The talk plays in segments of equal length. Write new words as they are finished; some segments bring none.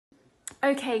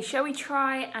Okay, shall we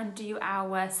try and do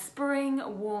our spring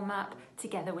warm-up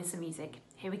together with some music?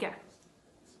 Here we go.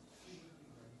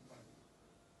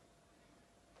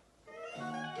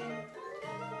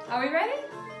 Are we ready?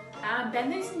 And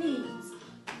bend those knees.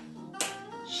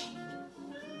 Shake.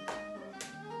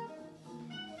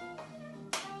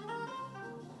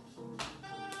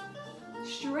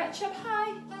 Stretch up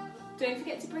high. Don't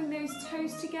forget to bring those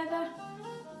toes together.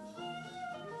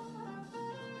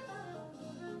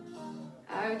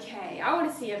 Okay, I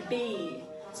want to see a bee.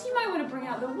 So you might want to bring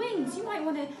out the wings. You might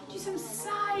want to do some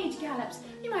side gallops.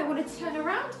 You might want to turn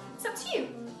around. It's up to you.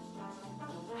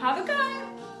 Have a go.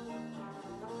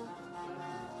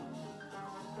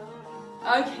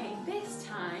 Okay, this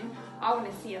time I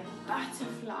want to see a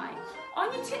butterfly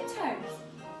on your tiptoes.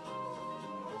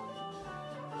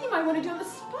 You might want to do it on the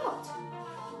spot.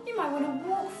 You might want to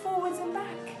walk forwards and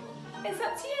back. It's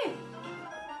up to you.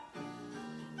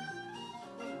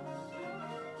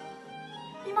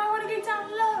 You might want to go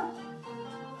down low.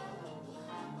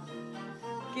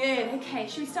 Good, okay,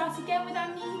 should we start again with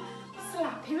our knee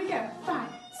slap? Here we go, 5,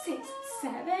 6,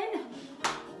 7.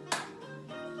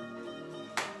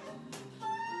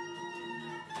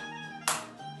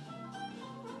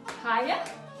 Higher,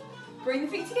 bring the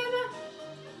feet together.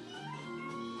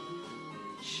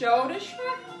 Shoulder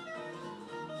shrug.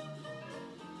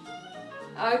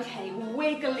 Okay,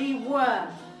 wiggly worm.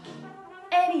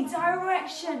 Any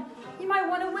direction. You might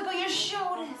want to wiggle your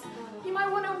shoulders. You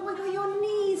might want to wiggle your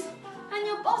knees and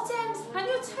your bottoms and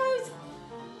your toes.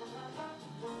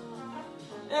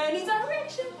 Any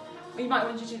direction. Or you might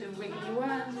want to do the wiggly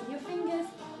worms with your fingers.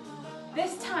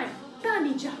 This time,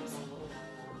 bunny jumps.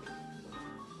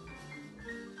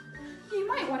 You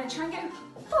might want to try and go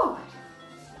forward.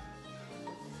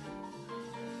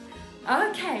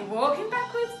 Okay, walking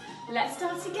backwards. Let's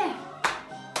start again.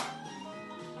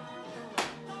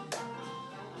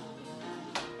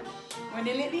 We're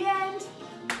nearly at the end.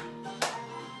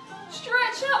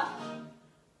 Stretch up.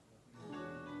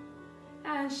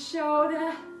 And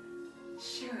shoulder,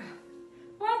 shrug.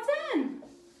 Well